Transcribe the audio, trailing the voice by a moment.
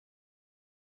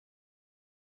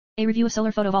A review of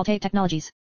solar photovoltaic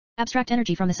technologies. Abstract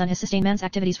energy from the sun has sustained man's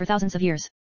activities for thousands of years.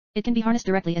 It can be harnessed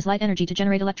directly as light energy to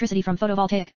generate electricity from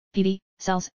photovoltaic, PV,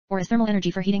 cells, or as thermal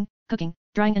energy for heating, cooking,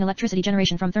 drying and electricity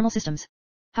generation from thermal systems.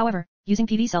 However, using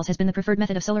PV cells has been the preferred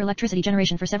method of solar electricity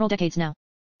generation for several decades now.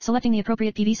 Selecting the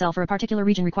appropriate PV cell for a particular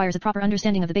region requires a proper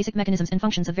understanding of the basic mechanisms and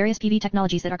functions of various PV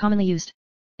technologies that are commonly used.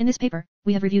 In this paper,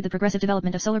 we have reviewed the progressive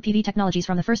development of solar PV technologies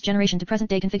from the first generation to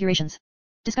present-day configurations.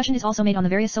 Discussion is also made on the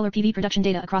various solar PV production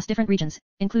data across different regions,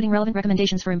 including relevant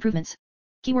recommendations for improvements.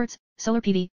 Keywords: solar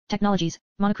PV, technologies,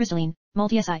 monocrystalline,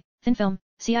 multi-SI, thin film,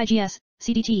 CIGS,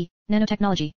 CDT,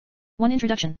 nanotechnology. 1.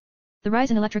 Introduction. The rise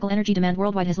in electrical energy demand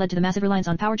worldwide has led to the massive reliance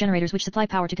on power generators which supply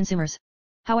power to consumers.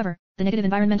 However, the negative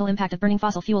environmental impact of burning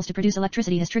fossil fuels to produce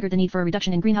electricity has triggered the need for a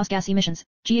reduction in greenhouse gas emissions,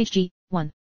 GHG.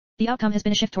 1. The outcome has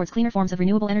been a shift towards cleaner forms of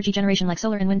renewable energy generation like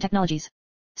solar and wind technologies.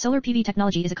 Solar PV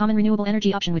technology is a common renewable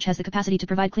energy option which has the capacity to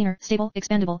provide cleaner, stable,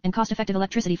 expandable, and cost-effective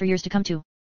electricity for years to come too.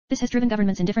 This has driven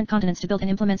governments in different continents to build and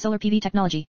implement solar PV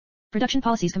technology. Production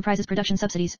policies comprises production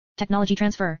subsidies, technology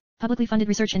transfer, publicly funded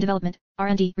research and development,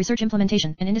 R&D, research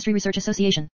implementation, and industry research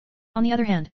association. On the other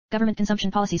hand, government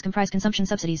consumption policies comprise consumption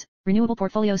subsidies, renewable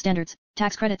portfolio standards,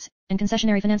 tax credits, and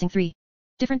concessionary financing. 3.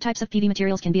 Different types of PV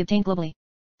materials can be obtained globally.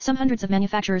 Some hundreds of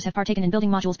manufacturers have partaken in building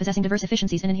modules possessing diverse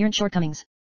efficiencies and inherent shortcomings.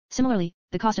 Similarly,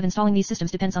 the cost of installing these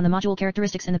systems depends on the module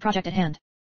characteristics and the project at hand.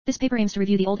 This paper aims to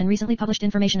review the old and recently published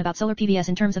information about solar PVs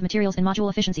in terms of materials and module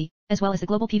efficiency, as well as the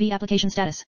global PV application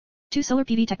status. 2. Solar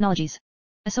PV technologies.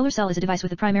 A solar cell is a device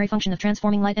with the primary function of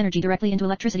transforming light energy directly into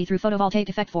electricity through photovoltaic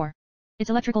effect. 4. Its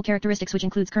electrical characteristics, which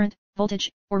includes current,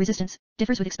 voltage, or resistance,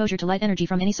 differs with exposure to light energy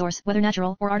from any source, whether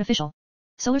natural or artificial.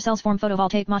 Solar cells form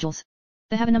photovoltaic modules.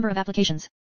 They have a number of applications.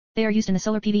 They are used in the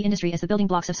solar PV industry as the building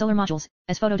blocks of solar modules,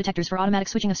 as photodetectors for automatic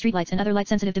switching of streetlights and other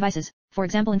light-sensitive devices, for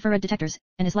example infrared detectors,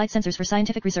 and as light sensors for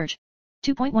scientific research.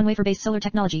 2.1 Wafer-based solar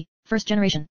technology, first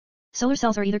generation. Solar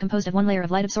cells are either composed of one layer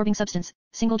of light-absorbing substance,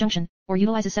 single junction, or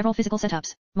utilizes several physical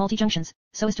setups, multi-junctions,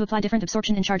 so as to apply different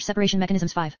absorption and charge separation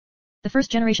mechanisms. 5. The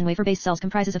first generation wafer-based cells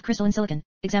comprises of crystalline silicon,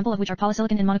 example of which are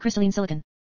polysilicon and monocrystalline silicon.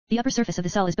 The upper surface of the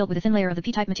cell is built with a thin layer of the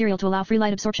p-type material to allow free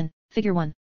light absorption, figure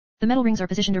 1. The metal rings are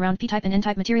positioned around p-type and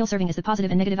n-type material serving as the positive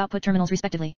and negative output terminals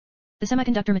respectively. The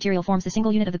semiconductor material forms the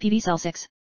single unit of the PV cell. 6.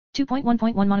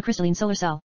 2.1.1 Monocrystalline solar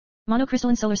cell.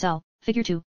 Monocrystalline solar cell, figure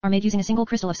 2, are made using a single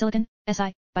crystal of silicon,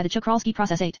 Si, by the Czochralski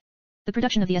process. 8. The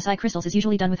production of the Si crystals is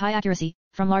usually done with high accuracy,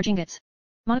 from large ingots.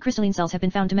 Monocrystalline cells have been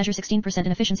found to measure 16%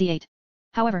 in efficiency. 8.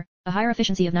 However, a higher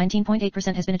efficiency of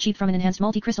 19.8% has been achieved from an enhanced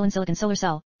multicrystalline silicon solar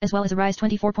cell, as well as a rise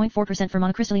 24.4% for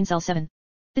monocrystalline cells. 7.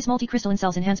 This multicrystalline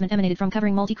cells enhancement emanated from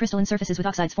covering multicrystalline surfaces with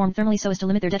oxides formed thermally so as to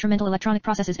limit their detrimental electronic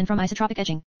processes and from isotropic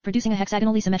etching, producing a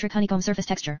hexagonally symmetric honeycomb surface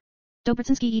texture.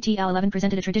 Dobrzyński et al. 11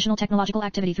 presented a traditional technological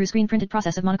activity through screen-printed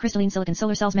process of monocrystalline silicon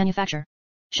solar cells manufacture.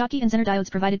 Schottky and Zener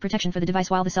diodes provided protection for the device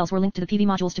while the cells were linked to the PV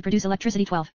modules to produce electricity.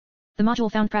 12. The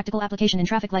module found practical application in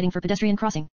traffic lighting for pedestrian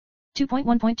crossing.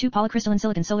 2.1.2 Polycrystalline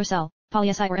silicon solar cell,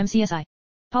 poly-Si or MCSI.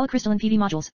 Polycrystalline PV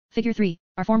modules, figure 3,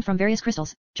 are formed from various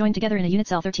crystals, joined together in a unit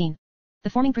cell. 13. The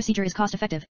forming procedure is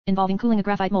cost-effective, involving cooling a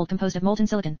graphite mold composed of molten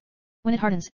silicon. When it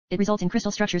hardens, it results in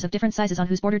crystal structures of different sizes on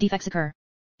whose border defects occur.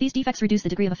 These defects reduce the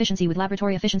degree of efficiency with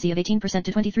laboratory efficiency of 18%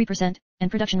 to 23%,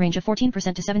 and production range of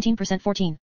 14% to 17%.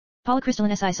 14.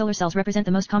 Polycrystalline Si solar cells represent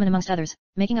the most common amongst others,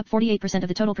 making up 48% of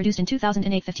the total produced in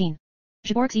 2008. 15.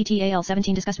 Jaworski et al.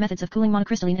 17 discussed methods of cooling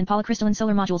monocrystalline and polycrystalline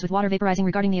solar modules with water vaporizing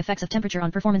regarding the effects of temperature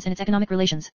on performance and its economic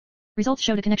relations. Results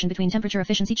showed a connection between temperature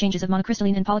efficiency changes of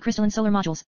monocrystalline and polycrystalline solar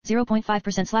modules,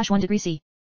 0.5%/1 degree C.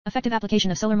 Effective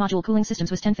application of solar module cooling systems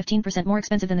was 10–15% more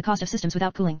expensive than the cost of systems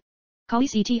without cooling.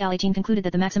 Collis et al. 18 concluded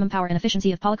that the maximum power and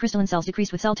efficiency of polycrystalline cells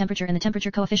decreased with cell temperature and the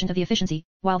temperature coefficient of the efficiency,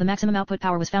 while the maximum output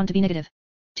power was found to be negative.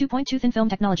 2.2 Thin film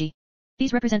technology.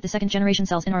 These represent the second generation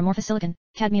cells in our amorphous silicon,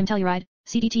 cadmium telluride,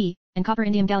 CDT, and copper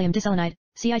indium gallium diselenide,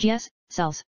 CIGS,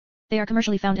 cells. They are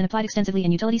commercially found and applied extensively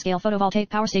in utility-scale photovoltaic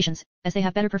power stations, as they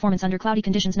have better performance under cloudy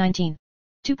conditions. 19.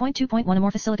 2.2.1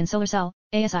 Amorphous silicon solar cell,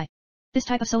 ASI. This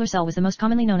type of solar cell was the most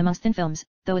commonly known amongst thin films,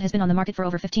 though it has been on the market for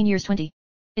over 15 years. 20.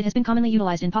 It has been commonly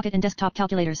utilized in pocket and desktop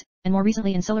calculators, and more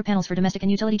recently in solar panels for domestic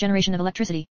and utility generation of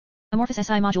electricity. Amorphous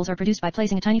Si modules are produced by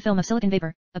placing a tiny film of silicon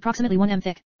vapor, approximately 1 m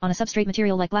thick, on a substrate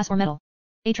material like glass or metal.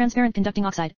 A transparent conducting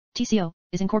oxide, TCO,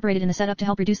 is incorporated in the setup to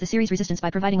help reduce the series resistance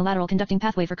by providing a lateral conducting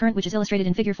pathway for current, which is illustrated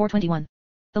in figure 421.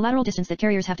 The lateral distance that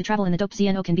carriers have to travel in the doped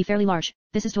ZNO can be fairly large.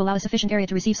 This is to allow a sufficient area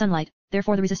to receive sunlight,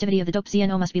 therefore the resistivity of the doped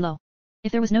ZNO must be low.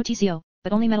 If there was no TCO,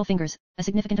 but only metal fingers, a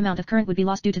significant amount of current would be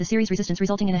lost due to the series resistance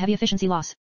resulting in a heavy efficiency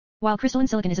loss. While crystalline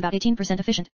silicon is about 18%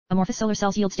 efficient, amorphous solar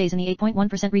cells yield stays in the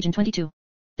 8.1% region. 22.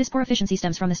 This poor efficiency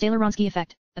stems from the Staler-Wronski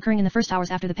effect, occurring in the first hours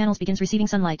after the panels begins receiving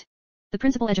sunlight. The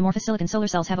principal edge amorphous silicon solar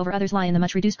cells have over others lie in the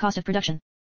much reduced cost of production.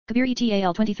 Kabir et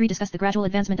al. 23 discussed the gradual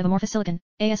advancement of amorphous silicon,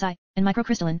 ASI, and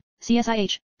microcrystalline,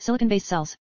 CSIH, silicon-based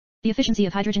cells. The efficiency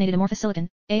of hydrogenated amorphous silicon,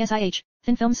 ASIH,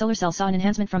 thin-film solar cells saw an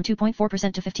enhancement from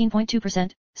 2.4% to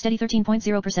 15.2%, steady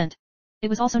 13.0%. It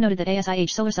was also noted that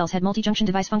ASIH solar cells had multi-junction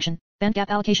device function, band gap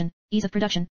allocation, ease of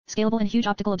production, scalable and huge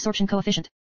optical absorption coefficient.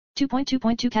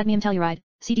 2.2.2 Cadmium telluride,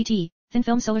 CDT,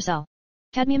 thin-film solar cell.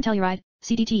 Cadmium telluride,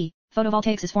 CDT,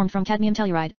 photovoltaics is formed from cadmium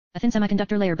telluride, a thin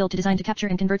semiconductor layer built to design to capture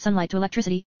and convert sunlight to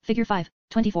electricity, figure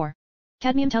 5.24.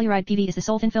 Cadmium telluride PV is the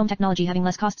sole thin-film technology having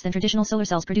less costs than traditional solar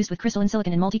cells produced with crystalline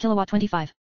silicon in multi-kilowatt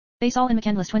 25. Basall and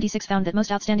McCandless 26 found that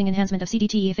most outstanding enhancement of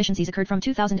CDTE efficiencies occurred from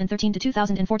 2013 to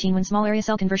 2014 when small area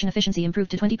cell conversion efficiency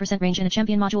improved to 20% range and a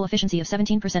champion module efficiency of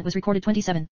 17% was recorded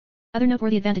 27. Other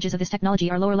noteworthy advantages of this technology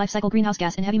are lower life cycle greenhouse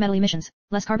gas and heavy metal emissions,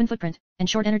 less carbon footprint, and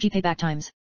short energy payback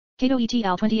times. Kenu et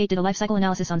al. 28 did a life cycle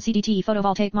analysis on CDTE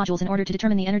photovoltaic modules in order to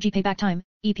determine the energy payback time,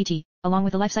 EPT, along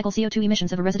with the life cycle CO2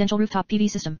 emissions of a residential rooftop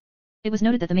PV system. It was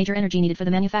noted that the major energy needed for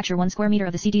the manufacture 1 square meter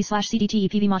of the CD/CDTE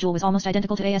PV module was almost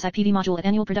identical to ASI PV module at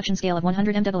annual production scale of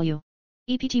 100 MW.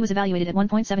 EPT was evaluated at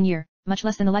 1.7 year, much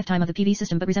less than the lifetime of the PV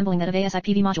system but resembling that of ASI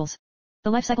PV modules.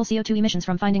 The life cycle CO2 emissions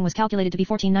from finding was calculated to be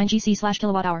 14.9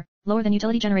 Gc/kWh, lower than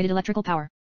utility generated electrical power.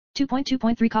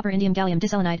 2.2.3 Copper indium gallium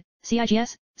diselenide,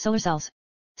 CIGS, solar cells.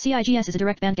 CIGS is a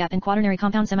direct bandgap and quaternary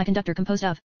compound semiconductor composed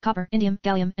of copper, indium,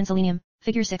 gallium, and selenium,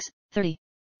 figure 6.30.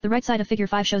 The right side of figure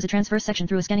 5 shows a transverse section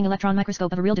through a scanning electron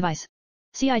microscope of a real device.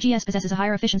 CIGS possesses a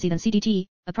higher efficiency than CDTE,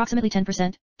 approximately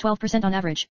 10%, 12% on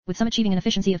average, with some achieving an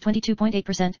efficiency of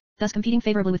 22.8%, thus competing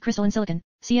favorably with crystalline silicon,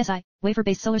 CSI,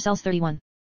 wafer-based solar cells 31.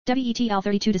 Debbie et al.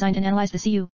 32 designed and analyzed the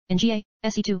CU, and GA,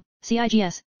 SE2,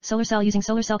 CIGS, solar cell using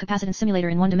solar cell capacitance simulator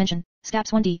in 1 dimension,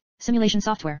 SCAPS 1D, simulation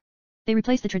software. They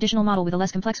replaced the traditional model with a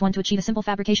less complex one to achieve a simple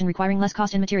fabrication requiring less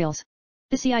cost and materials.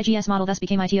 The CIGS model thus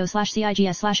became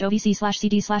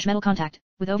ITO/CIGS/OVC/CD/metal contact,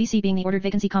 with OVC being the ordered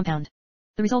vacancy compound.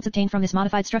 The results obtained from this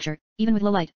modified structure, even with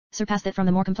low light, surpassed that from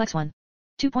the more complex one.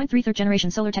 2.3 Third generation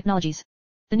solar technologies.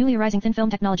 The newly arising thin film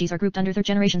technologies are grouped under third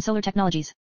generation solar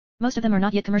technologies. Most of them are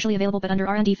not yet commercially available but under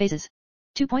R&D phases.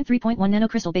 2.3.1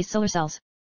 Nanocrystal based solar cells.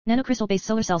 Nanocrystal based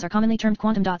solar cells are commonly termed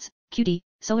quantum dots, QD,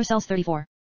 solar cells 34.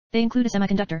 They include a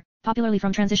semiconductor, popularly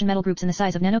from transition metal groups in the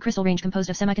size of nanocrystal range composed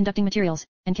of semiconducting materials,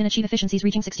 and can achieve efficiencies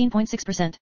reaching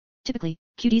 16.6%. Typically,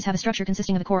 QDs have a structure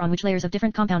consisting of a core on which layers of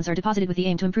different compounds are deposited with the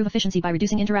aim to improve efficiency by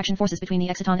reducing interaction forces between the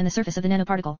exciton and the surface of the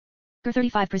nanoparticle. GER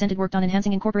 35 presented worked on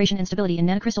enhancing incorporation and stability in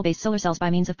nanocrystal-based solar cells by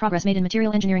means of progress made in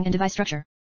material engineering and device structure.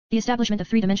 The establishment of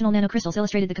three-dimensional nanocrystals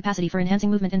illustrated the capacity for enhancing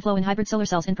movement and flow in hybrid solar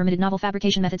cells and permitted novel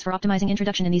fabrication methods for optimizing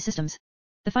introduction in these systems.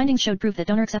 The findings showed proof that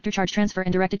donor-acceptor charge transfer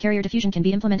and directed carrier diffusion can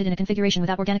be implemented in a configuration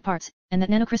without organic parts, and that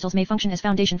nanocrystals may function as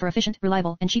foundation for efficient,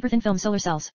 reliable, and cheaper thin-film solar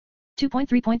cells.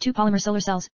 2.3.2 Polymer solar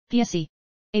cells, PSC.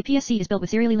 A PSC is built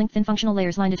with serially linked thin functional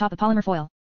layers lined atop a polymer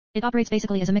foil. It operates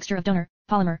basically as a mixture of donor,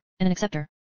 polymer, and an acceptor.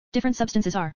 Different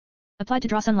substances are applied to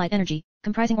draw sunlight energy,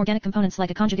 comprising organic components like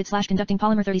a conjugate/conducting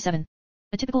polymer 37.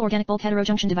 A typical organic bulk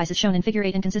heterojunction device is shown in figure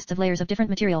 8 and consists of layers of different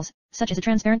materials, such as a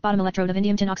transparent bottom electrode of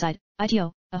indium tin oxide,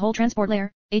 ITO, a whole transport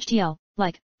layer, HTL,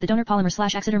 like, the donor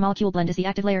polymer/excitor molecule blend is the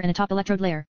active layer and a top electrode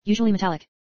layer, usually metallic.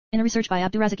 In a research by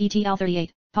Abdurazak et al.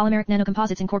 38, polymeric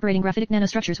nanocomposites incorporating graphitic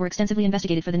nanostructures were extensively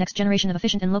investigated for the next generation of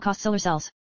efficient and low-cost solar cells.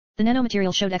 The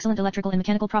nanomaterials showed excellent electrical and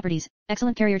mechanical properties,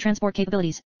 excellent carrier transport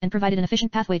capabilities, and provided an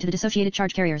efficient pathway to the dissociated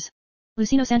charge carriers.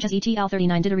 Lucino Sanchez et al.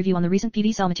 39 did a review on the recent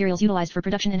PV cell materials utilized for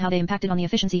production and how they impacted on the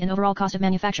efficiency and overall cost of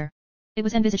manufacture. It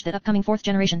was envisaged that upcoming 4th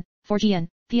generation, 4GN,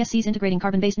 PSCs integrating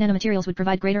carbon-based nanomaterials would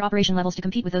provide greater operation levels to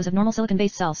compete with those of normal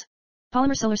silicon-based cells.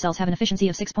 Polymer solar cells have an efficiency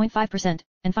of 6.5%,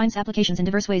 and finds applications in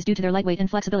diverse ways due to their lightweight and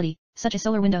flexibility, such as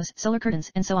solar windows, solar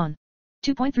curtains, and so on.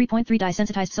 2.3.3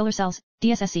 Dye-sensitized solar cells,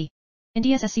 DSSC. In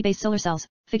DSSC-based solar cells,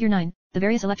 figure 9, the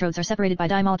various electrodes are separated by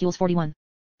dye molecules 41.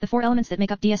 The four elements that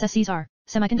make up DSSCs are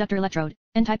semiconductor electrode,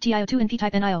 N-type TiO2 and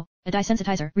P-type NiO, a dye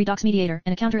sensitizer, redox mediator,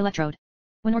 and a counter electrode.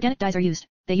 When organic dyes are used,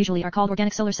 they usually are called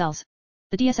organic solar cells.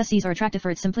 The DSSCs are attractive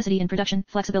for its simplicity in production,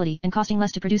 flexibility, and costing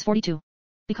less to produce 42.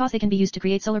 Because they can be used to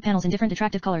create solar panels in different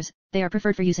attractive colors, they are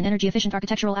preferred for use in energy-efficient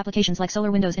architectural applications like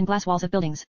solar windows and glass walls of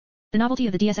buildings. The novelty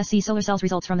of the DSSC solar cells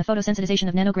results from the photosensitization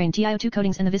of nanograin TiO2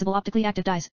 coatings and the visible optically active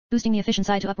dyes, boosting the efficient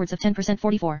side to upwards of 10%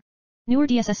 44. Newer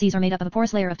DSSCs are made up of a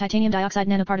porous layer of titanium dioxide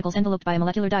nanoparticles enveloped by a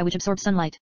molecular dye which absorbs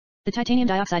sunlight. The titanium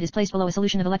dioxide is placed below a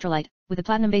solution of electrolyte, with a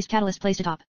platinum-based catalyst placed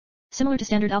atop. Similar to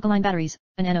standard alkaline batteries,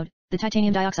 an anode, the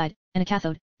titanium dioxide, and a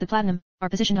cathode, the platinum, are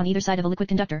positioned on either side of a liquid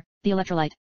conductor, the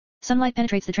electrolyte. Sunlight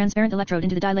penetrates the transparent electrode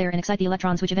into the dye layer and excites the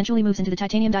electrons which eventually moves into the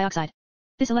titanium dioxide.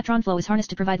 This electron flow is harnessed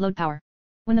to provide load power.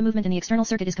 When the movement in the external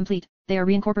circuit is complete, they are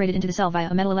reincorporated into the cell via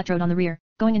a metal electrode on the rear,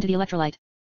 going into the electrolyte.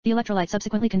 The electrolyte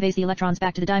subsequently conveys the electrons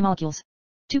back to the dye molecules.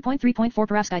 2.3.4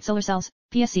 Perovskite solar cells,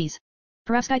 PSCs.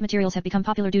 Perovskite materials have become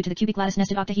popular due to the cubic lattice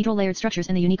nested octahedral layered structures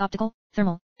and the unique optical,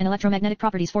 thermal, and electromagnetic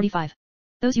properties. 45.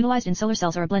 Those utilized in solar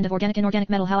cells are a blend of organic and inorganic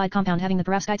metal halide compound having the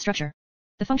perovskite structure.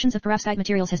 The functions of perovskite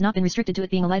materials has not been restricted to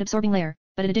it being a light-absorbing layer,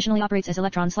 but it additionally operates as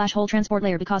electron/hole transport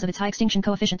layer because of its high extinction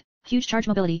coefficient, huge charge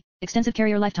mobility, extensive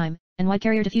carrier lifetime, and wide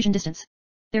carrier diffusion distance.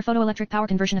 Their photoelectric power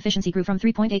conversion efficiency grew from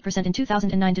 3.8% in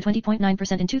 2009 to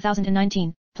 20.9% in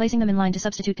 2019, placing them in line to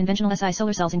substitute conventional Si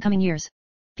solar cells in coming years.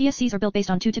 PSCs are built based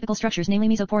on two typical structures, namely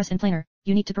mesoporous and planar,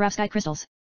 unique to perovskite crystals.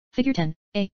 Figure 10,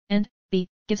 A, and B,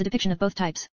 gives a depiction of both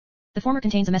types. The former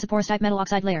contains a mesoporous type metal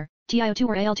oxide layer, TiO2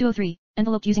 or Al2O3,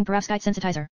 enveloped using perovskite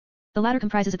sensitizer. The latter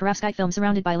comprises a perovskite film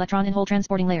surrounded by electron and hole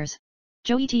transporting layers.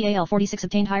 JoE-Al46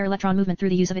 obtained higher electron movement through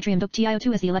the use of yttrium-doped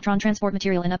TiO2 as the electron transport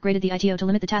material and upgraded the ITO to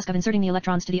limit the task of inserting the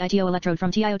electrons to the ITO electrode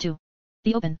from TiO2.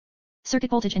 The open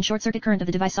circuit voltage and short circuit current of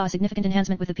the device saw a significant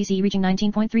enhancement with the PCE reaching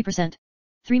 19.3%.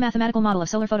 3. Mathematical model of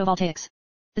solar photovoltaics.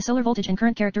 The solar voltage and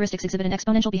current characteristics exhibit an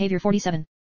exponential behavior. 47.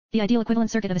 The ideal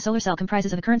equivalent circuit of a solar cell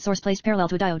comprises of a current source placed parallel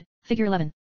to a diode, figure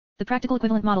 11. The practical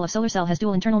equivalent model of solar cell has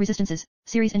dual internal resistances,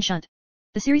 series and shunt.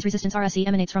 The series resistance RSE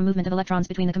emanates from movement of electrons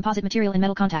between the composite material and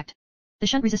metal contact. The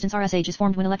shunt resistance RSH is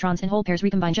formed when electrons and hole pairs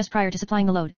recombine just prior to supplying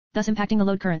the load, thus impacting the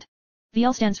load current.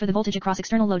 VL stands for the voltage across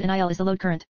external load and IL is the load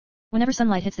current. Whenever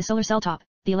sunlight hits the solar cell top,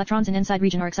 the electrons in N-side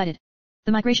region are excited.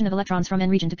 The migration of electrons from N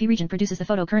region to P region produces the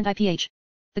photo current IPH.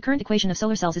 The current equation of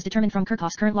solar cells is determined from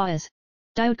Kirchhoff's current law as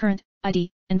diode current,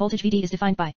 ID, and voltage VD is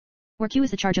defined by where Q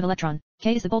is the charge of electron,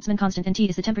 K is the Boltzmann constant and T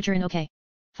is the temperature in OK.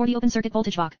 For the open circuit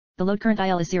voltage VOC, the load current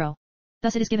IL is 0.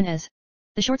 Thus it is given as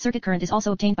the short circuit current is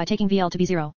also obtained by taking VL to be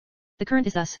 0. The current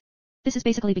is thus. This is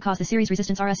basically because the series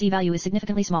resistance RSE value is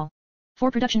significantly small.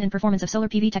 4. Production and performance of solar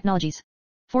PV technologies.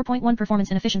 4.1 Performance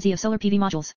and efficiency of solar PV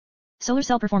modules. Solar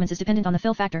cell performance is dependent on the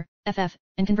fill factor, FF,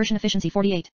 and conversion efficiency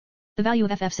 48. The value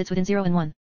of FF sits within 0 and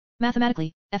 1.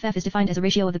 Mathematically, FF is defined as a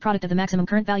ratio of the product of the maximum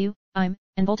current value, IM,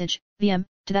 and voltage, VM,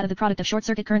 to that of the product of short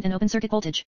circuit current and open circuit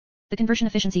voltage. The conversion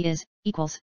efficiency is,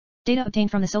 equals. Data obtained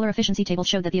from the solar efficiency table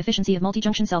showed that the efficiency of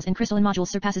multi-junction cells in crystalline modules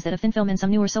surpasses that of thin film in some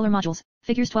newer solar modules,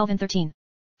 figures 12 and 13.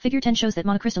 Figure 10 shows that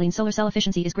monocrystalline solar cell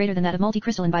efficiency is greater than that of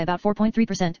multicrystalline by about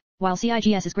 4.3%, while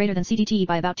CIGS is greater than CDTE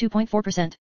by about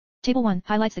 2.4%. Table 1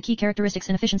 highlights the key characteristics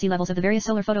and efficiency levels of the various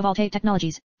solar photovoltaic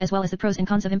technologies, as well as the pros and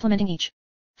cons of implementing each.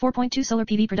 4.2 Solar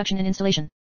PV production and installation.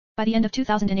 By the end of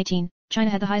 2018, China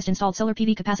had the highest installed solar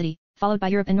PV capacity, followed by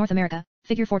Europe and North America,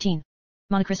 figure 14.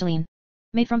 Monocrystalline.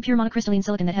 Made from pure monocrystalline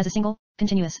silicon that has a single,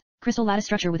 continuous, crystal lattice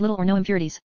structure with little or no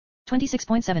impurities.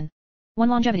 26.7. 1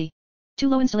 Longevity. 2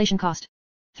 Low installation cost.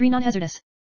 3 Non-hazardous.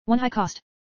 1 High cost.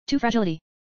 2 Fragility.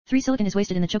 3 Silicon is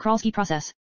wasted in the Czochralski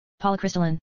process.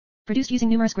 Polycrystalline. Produced using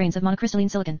numerous grains of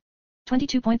monocrystalline silicon.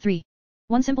 22.3.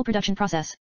 1 Simple production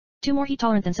process. 2 More heat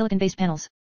tolerant than silicon-based panels.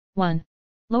 1.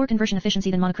 Lower conversion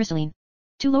efficiency than monocrystalline.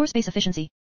 2 Lower space efficiency.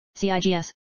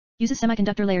 CIGS. Uses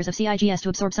semiconductor layers of CIGS to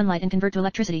absorb sunlight and convert to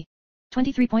electricity.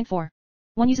 23.4.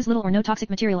 1 Uses little or no toxic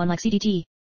material unlike CDTE.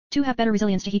 2 Have better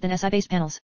resilience to heat than SI-based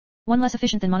panels. 1 Less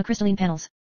efficient than monocrystalline panels.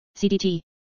 CDTE.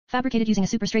 Fabricated using a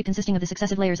superstrate consisting of the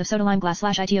successive layers of soda lime glass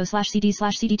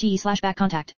ITO/CD/CDTE/back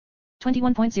contact.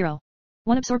 21.0.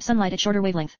 1 Absorbs sunlight at shorter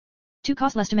wavelength. 2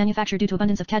 Cost less to manufacture due to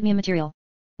abundance of cadmium material.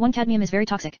 1 Cadmium is very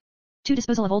toxic. 2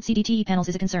 Disposal of old CDTE panels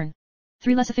is a concern.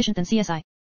 3 Less efficient than CSI.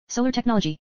 Solar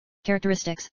technology.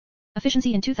 Characteristics.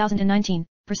 Efficiency in 2019,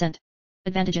 %.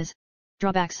 Advantages.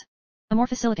 Drawbacks.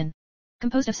 Amorphous silicon.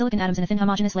 Composed of silicon atoms in a thin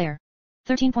homogeneous layer.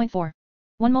 13.4.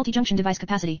 1 Multi-junction device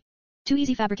capacity. 2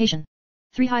 Easy fabrication.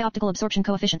 3 High optical absorption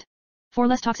coefficient. 4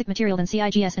 Less toxic material than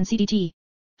CIGS and CDTE.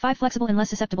 5 Flexible and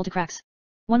less susceptible to cracks.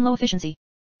 1 Low efficiency.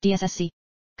 DSSC.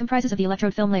 Comprises of the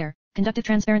electrode film layer, conductive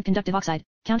transparent conductive oxide,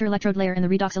 counter electrode layer and the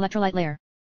redox electrolyte layer.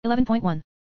 11.1.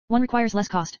 1 Requires less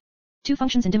cost. 2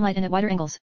 Functions in dim light and at wider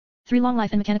angles. 3 Long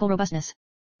life and mechanical robustness.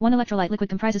 1 Electrolyte liquid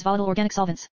comprises volatile organic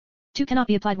solvents. 2 Cannot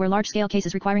be applied where large-scale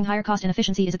cases requiring higher cost and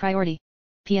efficiency is a priority.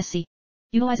 PSC.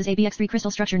 Utilizes ABX3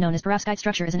 crystal structure known as perovskite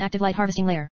structure as an active light harvesting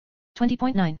layer.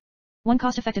 20.9. 1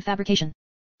 Cost-effective fabrication.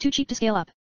 2 Cheap to scale up.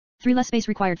 3 Less space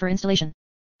required for installation.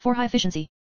 4 High efficiency.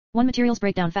 1 Materials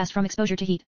break down fast from exposure to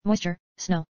heat, moisture,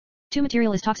 snow. 2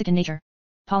 Material is toxic in nature.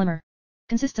 Polymer.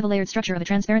 Consists of a layered structure of a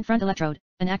transparent front electrode,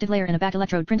 an active layer and a back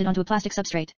electrode printed onto a plastic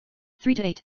substrate. 3 to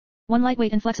 8. 1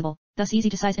 Lightweight and flexible, thus easy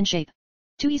to size and shape.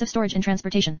 2 Ease of storage and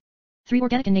transportation. 3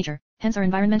 Organic in nature, hence are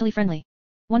environmentally friendly.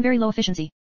 1 Very low efficiency.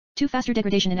 2 Faster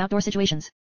degradation in outdoor situations.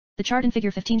 The chart in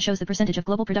figure 15 shows the percentage of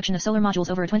global production of solar modules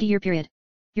over a 20-year period.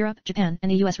 Europe, Japan,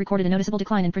 and the US recorded a noticeable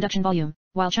decline in production volume,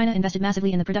 while China invested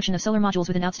massively in the production of solar modules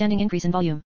with an outstanding increase in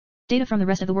volume. Data from the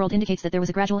rest of the world indicates that there was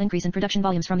a gradual increase in production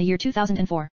volumes from the year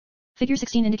 2004. Figure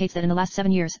 16 indicates that in the last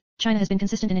 7 years, China has been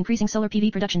consistent in increasing solar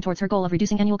PV production towards her goal of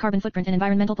reducing annual carbon footprint and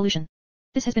environmental pollution.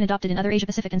 This has been adopted in other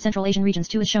Asia-Pacific and Central Asian regions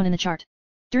too, as shown in the chart.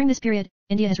 During this period,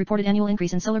 India has reported annual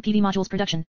increase in solar PV modules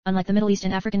production, unlike the Middle East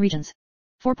and African regions.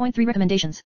 4.3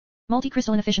 Recommendations.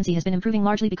 Multi-crystalline efficiency has been improving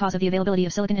largely because of the availability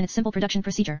of silicon and its simple production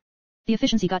procedure. The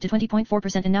efficiency got to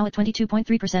 20.4% and now at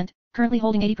 22.3%, currently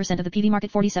holding 80% of the PV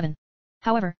market 47.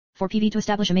 However, for PV to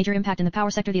establish a major impact in the power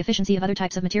sector, the efficiency of other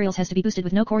types of materials has to be boosted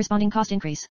with no corresponding cost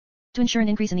increase. To ensure an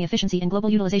increase in the efficiency and global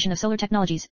utilization of solar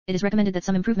technologies, it is recommended that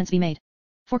some improvements be made.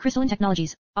 For crystalline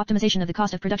technologies, optimization of the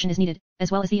cost of production is needed,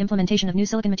 as well as the implementation of new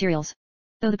silicon materials.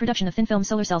 Though the production of thin-film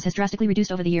solar cells has drastically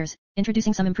reduced over the years,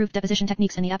 introducing some improved deposition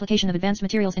techniques and the application of advanced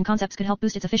materials and concepts could help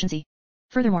boost its efficiency.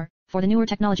 Furthermore, for the newer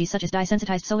technologies such as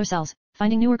dye-sensitized solar cells,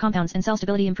 finding newer compounds and cell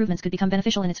stability improvements could become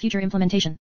beneficial in its future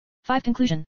implementation. 5.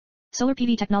 Conclusion. Solar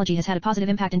PV technology has had a positive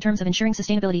impact in terms of ensuring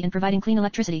sustainability and providing clean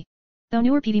electricity. Though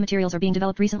newer PV materials are being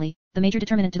developed recently, the major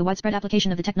determinant to the widespread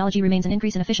application of the technology remains an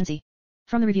increase in efficiency.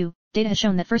 From the review, data has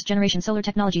shown that first-generation solar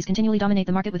technologies continually dominate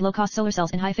the market with low-cost solar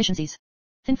cells and high efficiencies.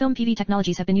 Thin-film PV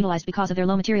technologies have been utilized because of their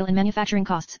low material and manufacturing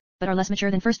costs, but are less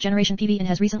mature than first-generation PV and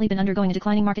has recently been undergoing a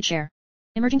declining market share.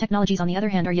 Emerging technologies on the other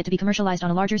hand are yet to be commercialized on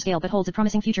a larger scale but holds a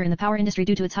promising future in the power industry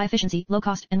due to its high efficiency, low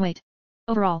cost, and weight.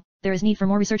 Overall, there is need for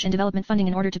more research and development funding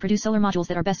in order to produce solar modules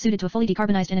that are best suited to a fully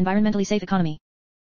decarbonized and environmentally safe economy.